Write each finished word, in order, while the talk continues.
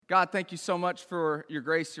God, thank you so much for your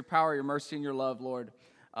grace, your power, your mercy, and your love, Lord.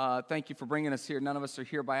 Thank you for bringing us here. None of us are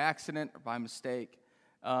here by accident or by mistake.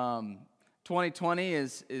 2020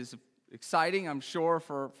 is exciting, I'm sure,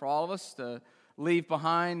 for all of us to leave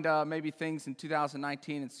behind maybe things in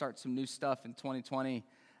 2019 and start some new stuff in 2020.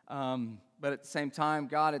 But at the same time,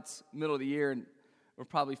 God, it's middle of the year, and we're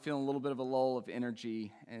probably feeling a little bit of a lull of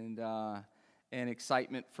energy and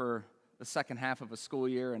excitement for the second half of a school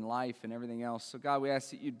year and life and everything else. So God, we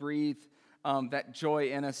ask that you'd breathe that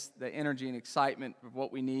joy in us, the energy and excitement of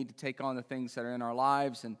what we need to take on the things that are in our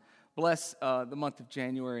lives, and bless the month of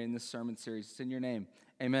January in this sermon series. It's in your name.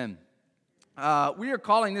 Amen. We are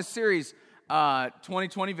calling this series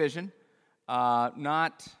 2020 Vision.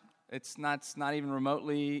 It's not even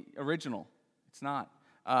remotely original. It's not.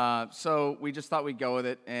 So we just thought we'd go with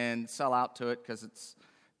it and sell out to it because it's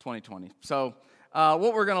 2020. So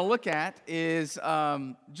what we're going to look at is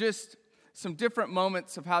just some different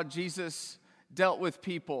moments of how Jesus dealt with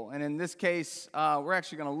people. And in this case, we're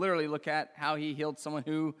actually going to literally look at how he healed someone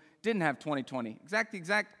who didn't have 2020. The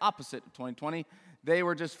exact opposite of 2020. They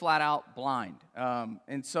were just flat out blind.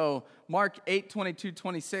 And so Mark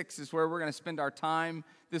 8:22-26 is where we're going to spend our time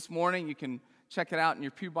this morning. You can check it out in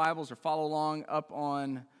your pew Bibles or follow along up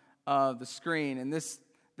on the screen. And this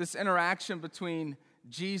interaction between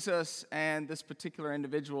Jesus and this particular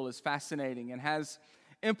individual is fascinating and has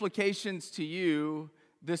implications to you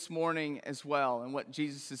this morning as well, and what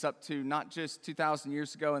Jesus is up to, not just 2,000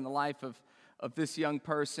 years ago in the life of this young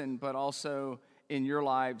person, but also in your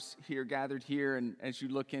lives here, gathered here, and as you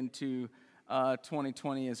look into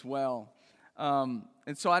 2020 as well. And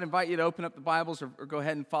so I'd invite you to open up the Bibles or go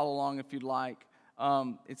ahead and follow along if you'd like.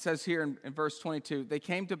 It says here in verse 22, they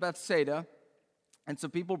came to Bethsaida, and some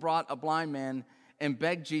people brought a blind man and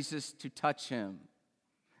begged Jesus to touch him.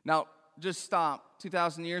 Now, just stop.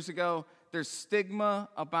 2,000 years ago, there's stigma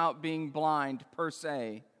about being blind per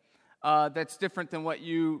se. That's different than what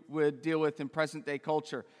you would deal with in present-day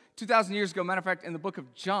culture. 2,000 years ago, matter of fact, in the book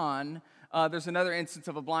of John, there's another instance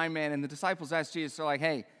of a blind man, and the disciples asked Jesus, they're like,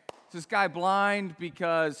 hey, is this guy blind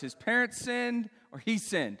because his parents sinned or he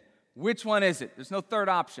sinned? Which one is it? There's no third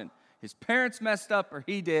option. His parents messed up or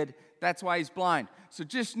he did. That's why he's blind. So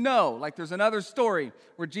just know, like there's another story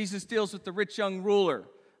where Jesus deals with the rich young ruler,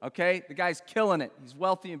 okay? The guy's killing it. He's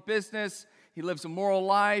wealthy in business. He lives a moral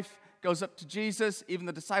life, goes up to Jesus. Even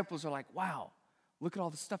the disciples are like, wow, look at all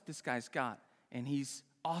the stuff this guy's got. And he's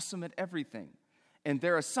awesome at everything. And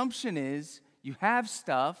their assumption is you have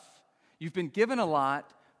stuff, you've been given a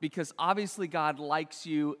lot because obviously God likes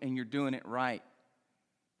you and you're doing it right.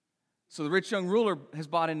 So the rich young ruler has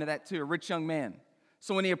bought into that too, a rich young man.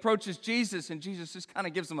 So when he approaches Jesus and Jesus just kind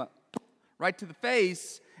of gives him a right to the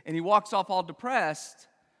face and he walks off all depressed,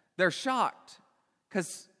 they're shocked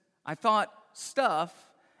because I thought stuff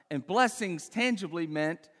and blessings tangibly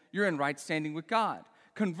meant you're in right standing with God.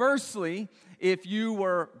 Conversely, if you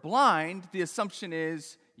were blind, the assumption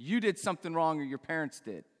is you did something wrong or your parents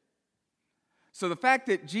did. So the fact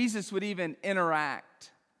that Jesus would even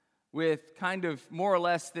interact with kind of more or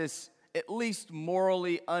less this at least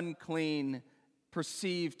morally unclean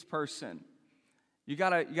perceived person, you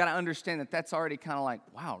gotta understand that that's already kind of like,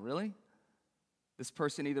 wow, really? This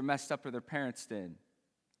person either messed up or their parents did.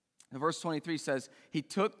 Verse 23 says, he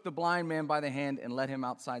took the blind man by the hand and led him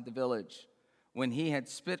outside the village. When he had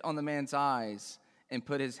spit on the man's eyes and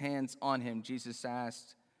put his hands on him, Jesus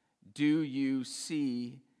asked, do you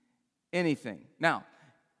see anything? Now,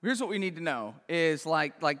 here's what we need to know is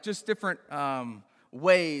like just different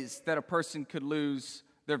ways that a person could lose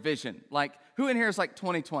their vision. Like, who in here is like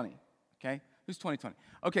 2020? Okay, who's 2020?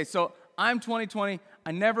 Okay, so I'm 2020.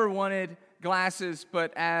 I never wanted glasses,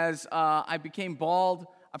 but as I became bald,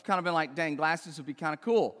 I've kind of been like, dang, glasses would be kind of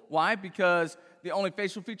cool. Why? Because the only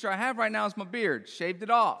facial feature I have right now is my beard. Shaved it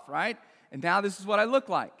off, right? And now this is what I look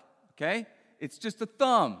like, okay? It's just a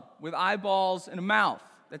thumb with eyeballs and a mouth.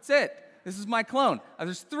 That's it. This is my clone.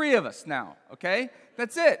 There's 3 of us now, okay?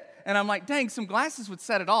 That's it. And I'm like, dang, some glasses would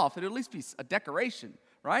set it off. It'd at least be a decoration,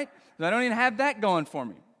 right? But I don't even have that going for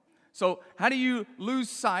me. So how do you lose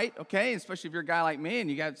sight, okay? Especially if you're a guy like me and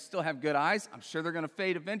you guys still have good eyes. I'm sure they're going to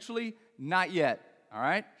fade eventually. Not yet, all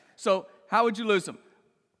right? So how would you lose them?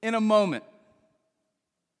 In a moment.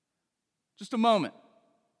 Just a moment.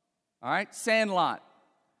 All right? Sandlot.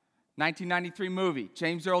 1993 movie.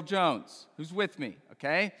 James Earl Jones. Who's with me,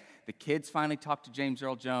 okay? The kids finally talk to James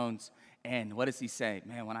Earl Jones. And what does he say?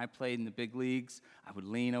 Man, when I played in the big leagues, I would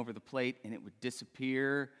lean over the plate and it would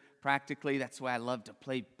disappear practically. That's why I love to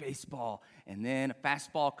play baseball. And then a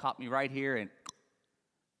fastball caught me right here and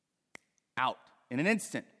out in an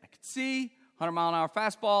instant. I could see 100-mile-an-hour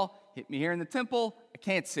fastball, hit me here in the temple, I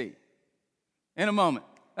can't see. In a moment.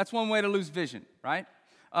 That's one way to lose vision, right?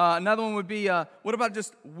 Another one would be, what about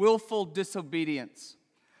just willful disobedience?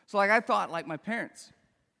 So like I thought, like my parents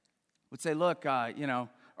would say, look,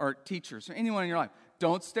 or teachers or anyone in your life,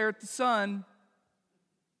 don't stare at the sun.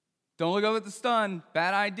 Don't look up at the sun.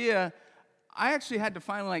 Bad idea. I actually had to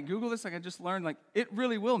finally Google this. I just learned it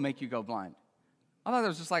really will make you go blind. I thought it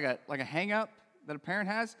was just like a hang up that a parent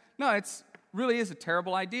has. No, it's really is a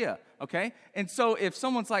terrible idea, okay? And so if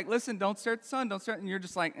someone's like, listen, don't stare at the sun, don't stare, and you're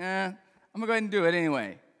just like, I'm going to go ahead and do it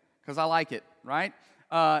anyway because I like it, right?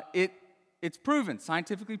 It's proven,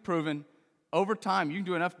 scientifically proven, over time, you can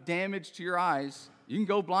do enough damage to your eyes, you can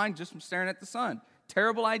go blind just from staring at the sun.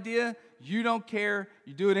 Terrible idea, you don't care,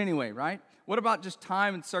 you do it anyway, right? What about just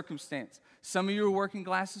time and circumstance? Some of you are working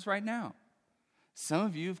glasses right now. Some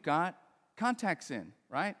of you have got contacts in,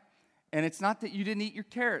 right? And it's not that you didn't eat your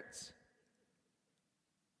carrots.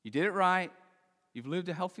 You did it right. You've lived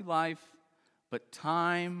a healthy life. But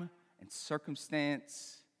time and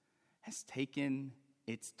circumstance has taken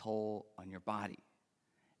its toll on your body.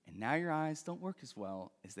 And now your eyes don't work as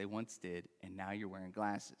well as they once did, and now you're wearing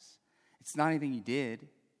glasses. It's not anything you did,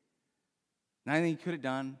 not anything you could have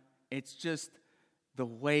done. It's just the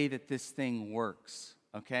way that this thing works,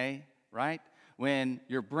 okay? Right? When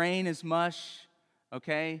your brain is mush,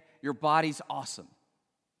 okay, your body's awesome,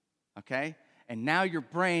 okay? And now your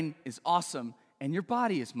brain is awesome and your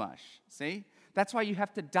body is mush, see? That's why you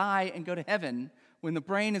have to die and go to heaven when the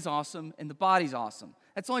brain is awesome and the body's awesome.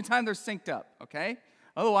 That's the only time they're synced up, okay?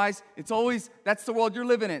 Otherwise, that's the world you're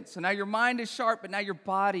living in. So now your mind is sharp, but now your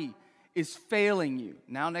body is failing you.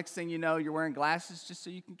 Now next thing you know, you're wearing glasses just so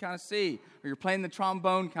you can kind of see, or you're playing the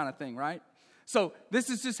trombone kind of thing, right? So this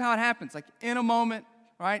is just how it happens, in a moment,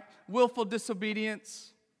 right? Willful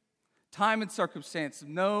disobedience, time and circumstance,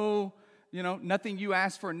 nothing you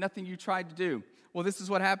asked for, nothing you tried to do. Well, this is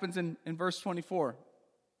what happens in verse 24.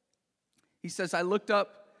 He says, I looked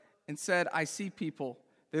up and said, I see people.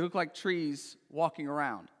 They look like trees walking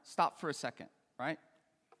around. Stop for a second, right?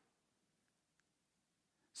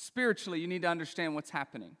 Spiritually, you need to understand what's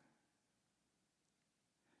happening.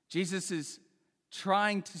 Jesus is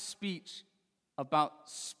trying to speak about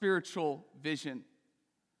spiritual vision,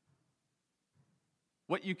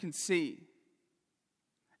 what you can see.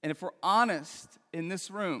 And if we're honest in this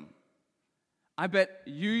room, I bet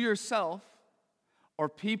you yourself or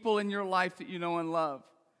people in your life that you know and love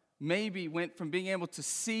maybe went from being able to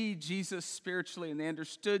see Jesus spiritually and they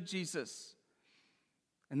understood Jesus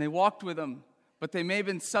and they walked with him, but they may have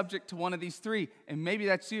been subject to one of these three, and maybe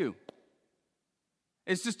that's you.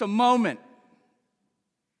 It's just a moment.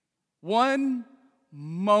 One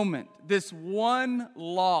moment, this one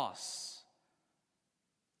loss,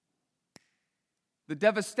 the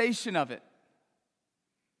devastation of it.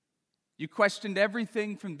 You questioned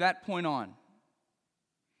everything from that point on.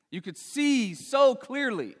 You could see so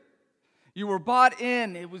clearly. You were bought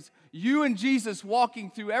in. It was you and Jesus walking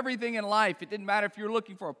through everything in life. It didn't matter if you were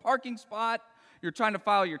looking for a parking spot, you're trying to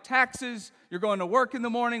file your taxes, you're going to work in the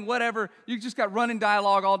morning, whatever. You just got running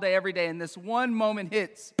dialogue all day, every day, and this one moment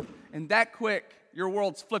hits, and that quick, your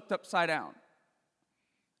world's flipped upside down.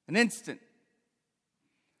 An instant.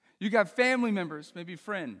 You got family members, maybe a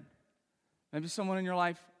friend, maybe someone in your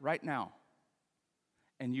life right now,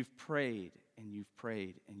 and you've prayed, and you've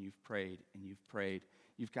prayed, and you've prayed, and you've prayed.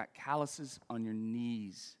 You've got calluses on your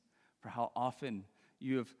knees for how often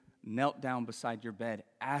you have knelt down beside your bed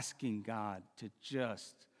asking God to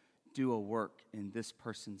just do a work in this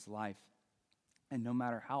person's life. And no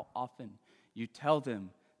matter how often you tell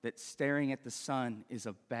them that staring at the sun is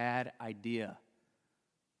a bad idea,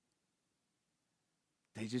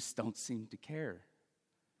 they just don't seem to care.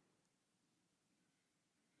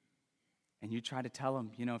 And you try to tell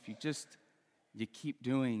them, if you keep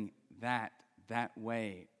doing that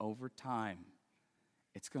way over time,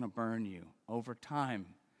 it's going to burn you. Over time,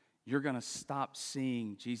 you're going to stop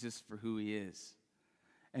seeing Jesus for who he is.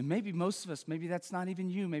 And maybe most of us, maybe that's not even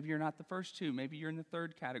you. Maybe you're not the first two. Maybe you're in the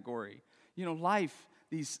third category. Life,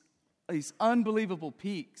 these unbelievable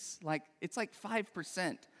peaks, it's like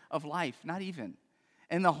 5% of life, not even.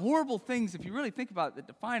 And the horrible things, if you really think about it, that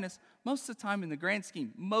define us, most of the time in the grand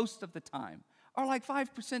scheme, most of the time, are like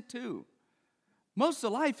 5% too. Most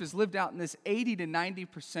of life is lived out in this 80 to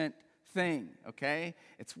 90% thing, okay?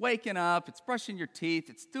 It's waking up, it's brushing your teeth,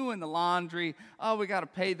 it's doing the laundry, we got to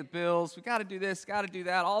pay the bills, we got to do this, got to do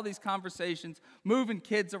that, all these conversations, moving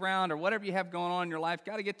kids around or whatever you have going on in your life,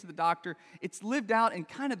 got to get to the doctor. It's lived out in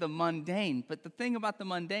kind of the mundane, but the thing about the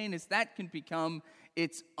mundane is that can become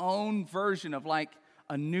its own version of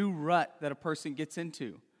a new rut that a person gets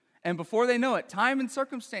into. And before they know it, time and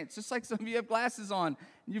circumstance, just like some of you have glasses on,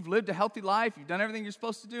 and you've lived a healthy life, you've done everything you're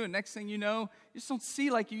supposed to do, and next thing you know, you just don't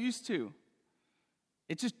see like you used to.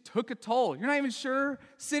 It just took a toll. You're not even sure,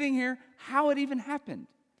 sitting here, how it even happened.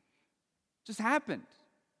 It just happened.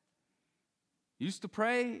 You used to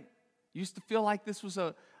pray, you used to feel like this was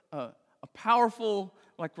a powerful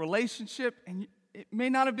relationship, and it may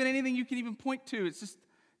not have been anything you can even point to. It's just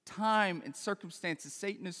time and circumstances.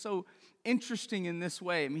 Satan is so interesting in this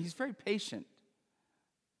way. I mean, he's very patient.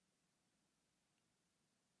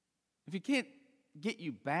 If he can't get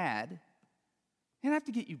you bad, he doesn't have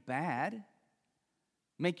to get you bad,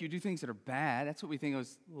 make you do things that are bad. That's what we think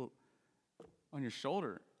was on your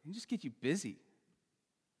shoulder. He can just get you busy.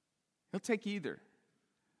 He'll take either,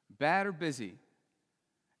 bad or busy,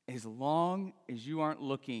 as long as you aren't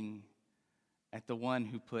looking at the one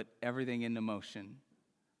who put everything into motion,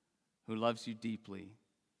 who loves you deeply.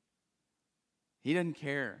 He doesn't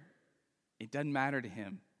care. It doesn't matter to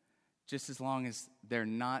him, just as long as they're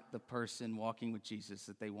not the person walking with Jesus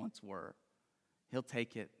that they once were. He'll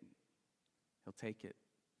take it. He'll take it.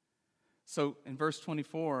 So in verse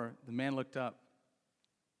 24, the man looked up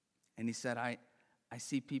and he said, I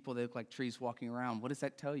see people that look like trees walking around. What does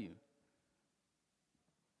that tell you?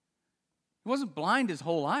 He wasn't blind his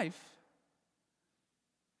whole life.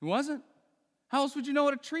 He wasn't. How else would you know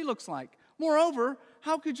what a tree looks like? Moreover,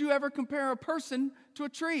 how could you ever compare a person to a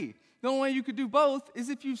tree? The only way you could do both is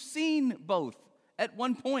if you've seen both at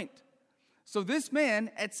one point. So this man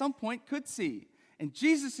at some point could see. And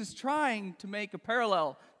Jesus is trying to make a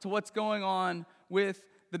parallel to what's going on with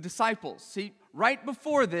the disciples. See, right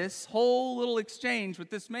before this whole little exchange with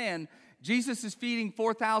this man, Jesus is feeding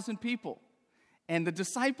 4,000 people. And the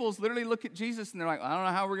disciples literally look at Jesus and they're like, I don't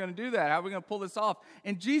know how we're going to do that. How are we going to pull this off?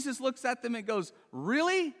 And Jesus looks at them and goes,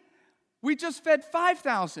 really? We just fed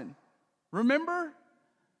 5,000. Remember?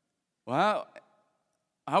 Well,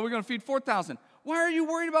 how are we going to feed 4,000? Why are you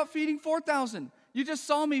worried about feeding 4,000? You just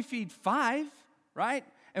saw me feed 5, right?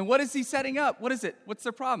 And what is he setting up? What is it? What's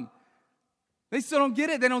their problem? They still don't get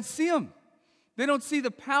it. They don't see him. They don't see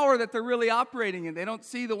the power that they're really operating in. They don't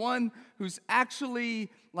see the one who's actually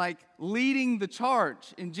leading the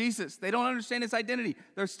charge in Jesus. They don't understand his identity.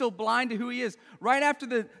 They're still blind to who he is. Right after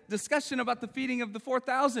the discussion about the feeding of the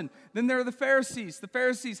 4,000, then there are the Pharisees. The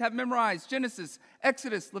Pharisees have memorized Genesis,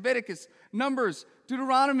 Exodus, Leviticus, Numbers,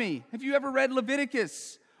 Deuteronomy. Have you ever read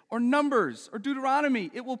Leviticus or Numbers or Deuteronomy?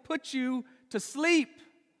 It will put you to sleep.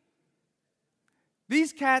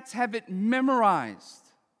 These cats have it memorized.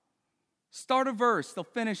 Start a verse, they'll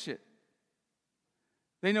finish it.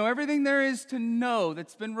 They know everything there is to know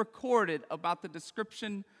that's been recorded about the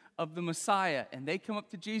description of the Messiah. And they come up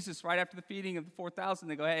to Jesus right after the feeding of the 4,000.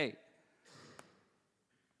 They go, hey,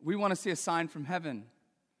 we want to see a sign from heaven.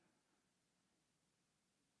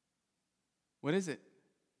 What is it?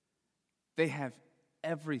 They have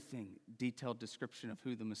everything, detailed description of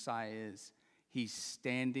who the Messiah is. He's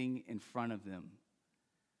standing in front of them,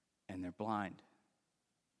 and they're blind.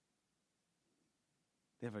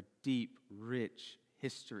 They have a deep, rich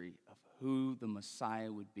history of who the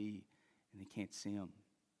Messiah would be, and they can't see him.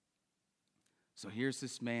 So here's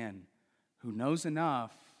this man who knows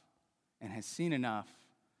enough and has seen enough,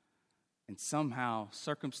 and somehow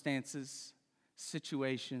circumstances,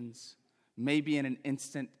 situations, maybe in an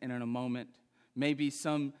instant and in a moment, maybe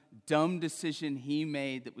some dumb decision he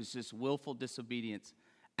made that was just willful disobedience.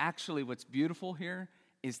 Actually, what's beautiful here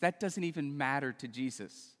is that doesn't even matter to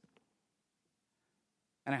Jesus.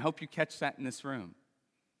 And I hope you catch that in this room.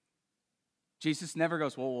 Jesus never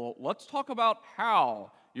goes, well, let's talk about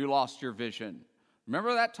how you lost your vision.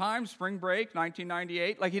 Remember that time, spring break,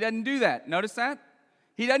 1998? He doesn't do that. Notice that?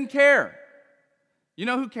 He doesn't care. You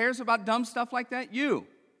know who cares about dumb stuff like that? You.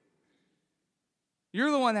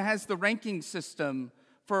 You're the one that has the ranking system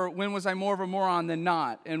for when was I more of a moron than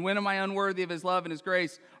not, and when am I unworthy of his love and his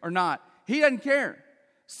grace or not. He doesn't care.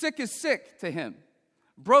 Sick is sick to him.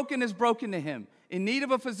 Broken is broken to him. In need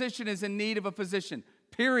of a physician is in need of a physician,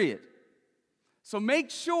 period. So make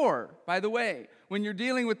sure, by the way, when you're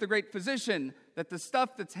dealing with the great physician, that the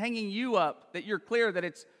stuff that's hanging you up, that you're clear that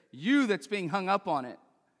it's you that's being hung up on it.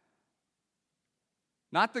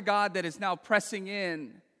 Not the God that is now pressing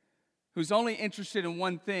in, who's only interested in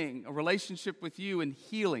one thing, a relationship with you and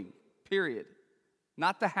healing, period.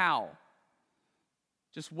 Not the how.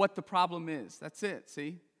 Just what the problem is. That's it,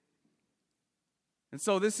 see? And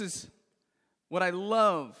so this is what I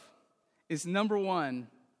love is number one,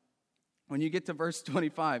 when you get to verse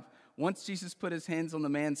 25, once Jesus put his hands on the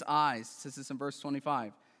man's eyes, it says this in verse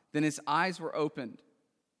 25, then his eyes were opened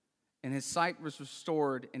and his sight was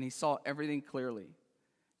restored and he saw everything clearly.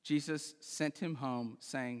 Jesus sent him home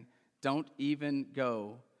saying, don't even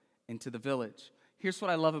go into the village. Here's what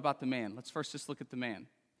I love about the man. Let's first just look at the man.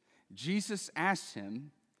 Jesus asked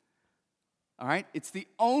him, all right, it's the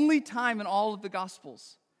only time in all of the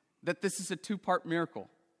Gospels that this is a two-part miracle.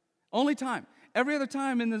 Only time. Every other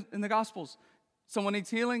time in the Gospels, someone needs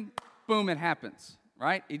healing, boom, it happens,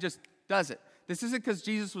 right? He just does it. This isn't because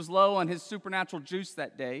Jesus was low on his supernatural juice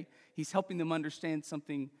that day. He's helping them understand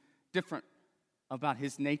something different about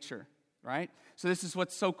his nature, right? So this is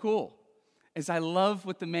what's so cool, is I love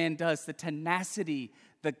what the man does, the tenacity,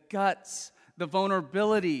 the guts, the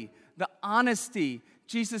vulnerability, the honesty.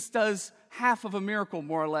 Jesus does half of a miracle,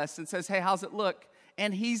 more or less, and says, hey, how's it look?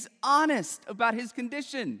 And he's honest about his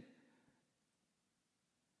condition.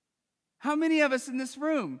 How many of us in this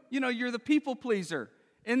room, you're the people pleaser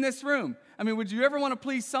in this room? I mean, would you ever want to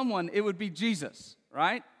please someone? It would be Jesus,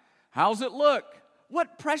 right? How's it look?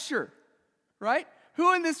 What pressure, right?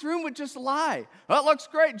 Who in this room would just lie? That looks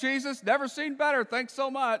great, Jesus. Never seen better. Thanks so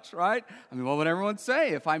much, right? I mean, what would everyone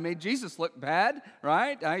say if I made Jesus look bad,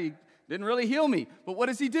 right? He didn't really heal me. But what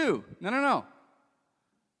does he do? No.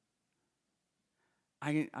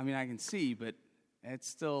 I can see, but it's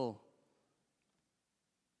still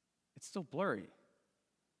blurry.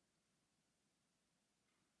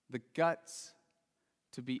 The guts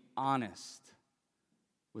to be honest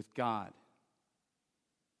with God.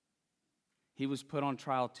 He was put on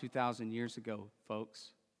trial 2,000 years ago, folks.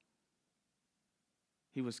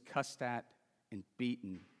 He was cussed at and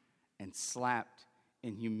beaten and slapped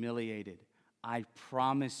and humiliated. I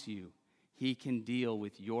promise you, he can deal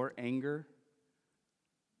with your anger,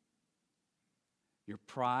 your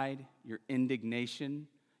pride, your indignation,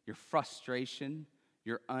 your frustration,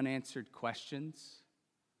 your unanswered questions.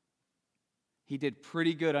 He did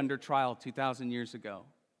pretty good under trial 2,000 years ago.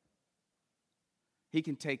 He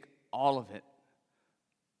can take all of it.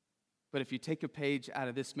 But if you take a page out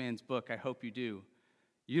of this man's book, I hope you do,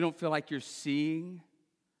 you don't feel like you're seeing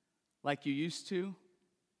like you used to.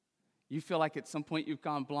 You feel like at some point you've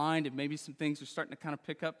gone blind and maybe some things are starting to kind of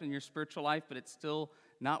pick up in your spiritual life, but it's still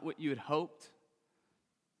not what you had hoped,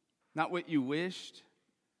 not what you wished.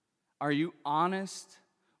 Are you honest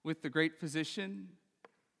with the great physician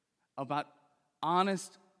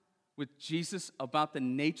honest with Jesus about the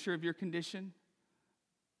nature of your condition?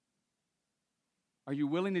 Are you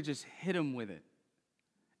willing to just hit him with it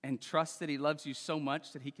and trust that he loves you so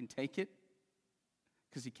much that he can take it?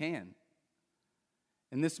 Because he can.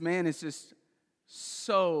 And this man is just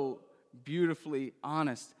so beautifully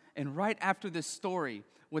honest. And right after this story,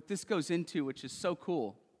 what this goes into, which is so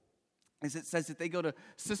cool, is it says that they go to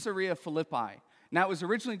Caesarea Philippi. Now, it was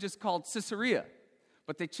originally just called Caesarea,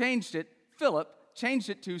 but they changed it. Philip changed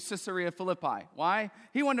it to Caesarea Philippi. Why?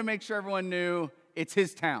 He wanted to make sure everyone knew it's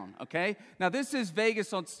his town, okay? Now, this is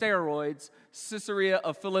Vegas on steroids, Caesarea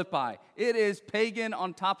of Philippi. It is pagan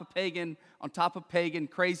on top of pagan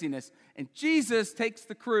craziness. And Jesus takes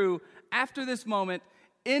the crew after this moment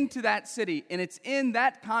into that city. And it's in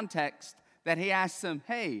that context that he asks them,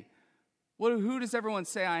 hey, who does everyone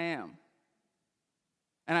say I am?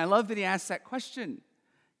 And I love that he asks that question,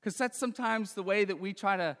 because that's sometimes the way that we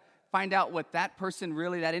try to find out what that person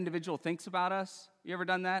really, that individual thinks about us. You ever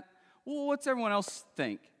done that? Well, what's everyone else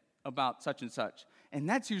think about such and such? And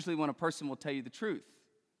that's usually when a person will tell you the truth.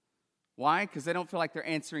 Why? Because they don't feel like they're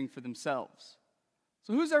answering for themselves.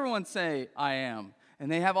 So who's everyone say I am? And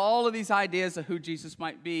they have all of these ideas of who Jesus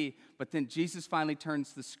might be, but then Jesus finally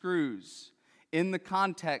turns the screws in the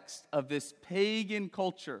context of this pagan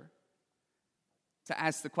culture to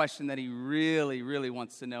ask the question that he really, really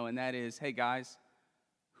wants to know, and that is, hey guys,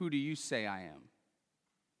 who do you say I am?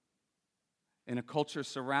 In a culture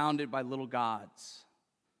surrounded by little gods,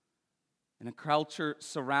 in a culture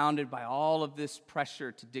surrounded by all of this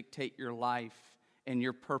pressure to dictate your life and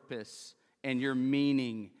your purpose and your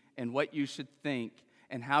meaning and what you should think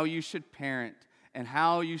and how you should parent and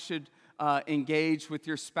how you should engage with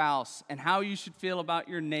your spouse and how you should feel about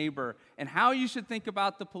your neighbor and how you should think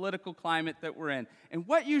about the political climate that we're in and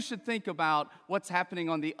what you should think about what's happening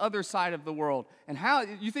on the other side of the world and how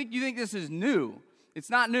you think this is new.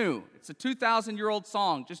 It's not new. It's a 2,000-year-old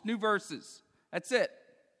song, just new verses. That's it.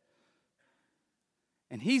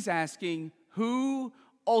 And he's asking who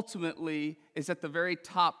ultimately is at the very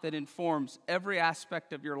top that informs every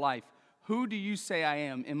aspect of your life. Who do you say I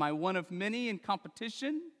am? Am I one of many in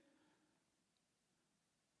competition?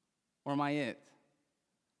 Or am I it?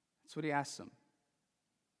 That's what he asks them.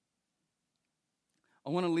 I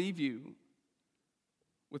want to leave you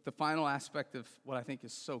with the final aspect of what I think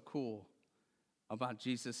is so cool about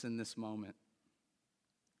Jesus in this moment.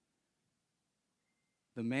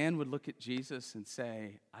 the man would look at Jesus and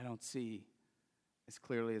say, I don't see as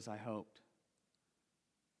clearly as I hoped.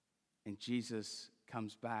 And Jesus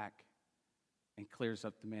comes back and clears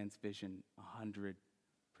up the man's vision 100%.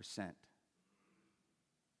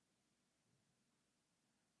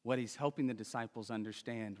 What he's helping the disciples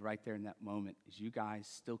understand right there in that moment is you guys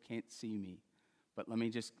still can't see me, but let me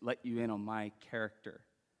just let you in on my character.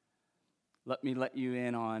 Let me let you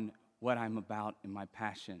in on what I'm about and my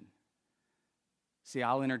passion. See,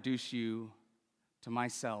 I'll introduce you to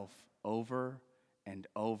myself over and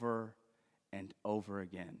over and over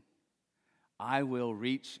again. I will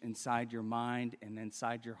reach inside your mind and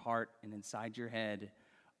inside your heart and inside your head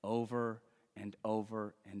over and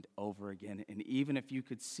over and over again. And even if you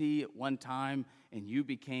could see at one time and you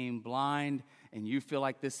became blind and you feel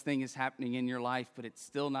like this thing is happening in your life, but it's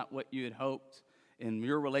still not what you had hoped in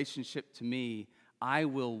your relationship to me, I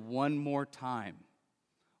will one more time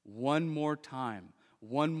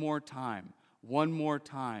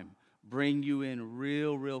bring you in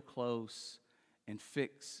real close and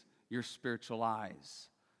fix your spiritual eyes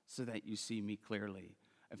so that you see me clearly.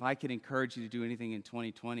 If I could encourage you to do anything in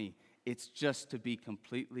 2020, it's just to be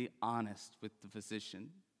completely honest with the physician.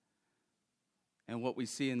 And what we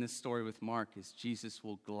see in this story with Mark is Jesus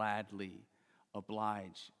will gladly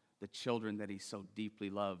oblige the children that he so deeply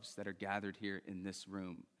loves that are gathered here in this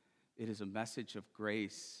room. It is a message of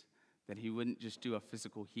grace that he wouldn't just do a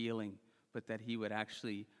physical healing, but that he would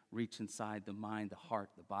actually reach inside the mind, the heart,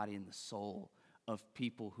 the body, and the soul of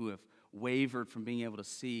people who have wavered from being able to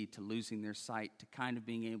see to losing their sight to kind of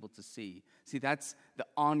being able to see. See, that's the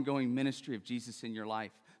ongoing ministry of Jesus in your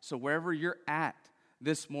life. So wherever you're at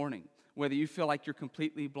this morning, whether you feel like you're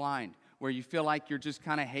completely blind, where you feel like you're just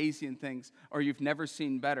kind of hazy in things, or you've never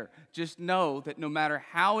seen better, just know that no matter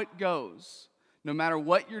how it goes, no matter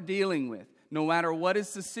what you're dealing with, no matter what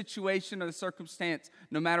is the situation or the circumstance,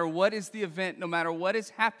 no matter what is the event, no matter what has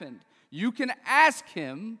happened, you can ask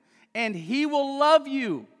him and he will love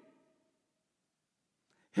you.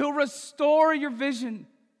 He'll restore your vision.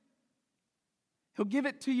 He'll give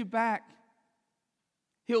it to you back.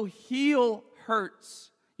 He'll heal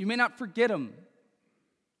hurts. You may not forget them.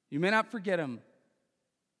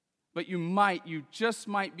 But you just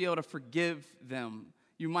might be able to forgive them.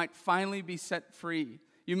 You might finally be set free.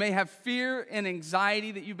 You may have fear and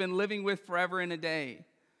anxiety that you've been living with forever and a day.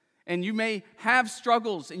 And you may have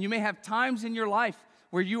struggles, and you may have times in your life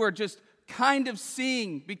where you are just kind of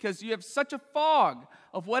seeing because you have such a fog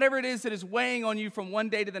of whatever it is that is weighing on you from one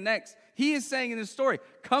day to the next. He is saying in this story,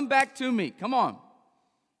 come back to me. Come on.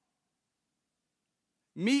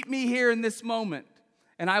 Meet me here in this moment,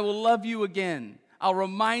 and I will love you again. I'll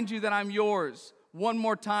remind you that I'm yours one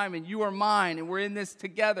more time, and you are mine, and we're in this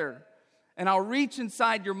together. And I'll reach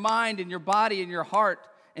inside your mind and your body and your heart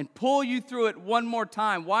and pull you through it one more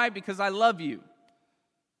time. Why? Because I love you.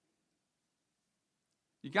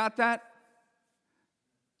 You got that?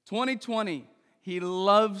 2020, he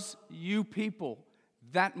loves you people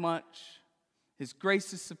that much. His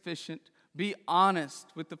grace is sufficient. Be honest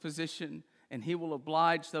with the physician, and he will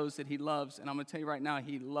oblige those that he loves. And I'm going to tell you right now,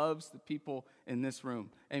 he loves the people in this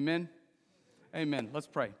room. Amen? Amen. Let's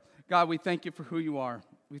pray. God, we thank you for who you are.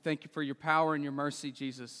 We thank you for your power and your mercy,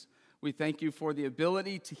 Jesus. We thank you for the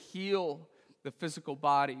ability to heal the physical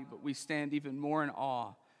body, but we stand even more in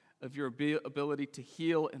awe of your ability to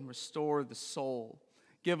heal and restore the soul.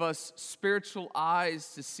 Give us spiritual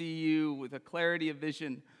eyes to see you with a clarity of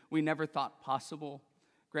vision we never thought possible.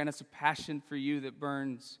 Grant us a passion for you that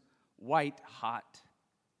burns white hot.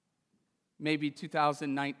 Maybe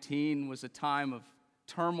 2019 was a time of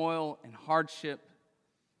turmoil and hardship.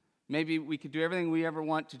 Maybe we could do everything we ever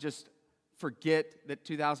want to just forget that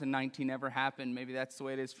 2019 ever happened. Maybe that's the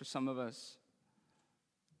way it is for some of us.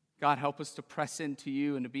 God, help us to press into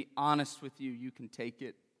you and to be honest with you. You can take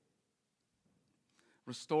it.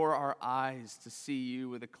 Restore our eyes to see you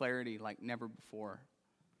with a clarity like never before.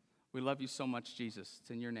 We love you so much, Jesus.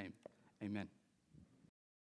 It's in your name. Amen.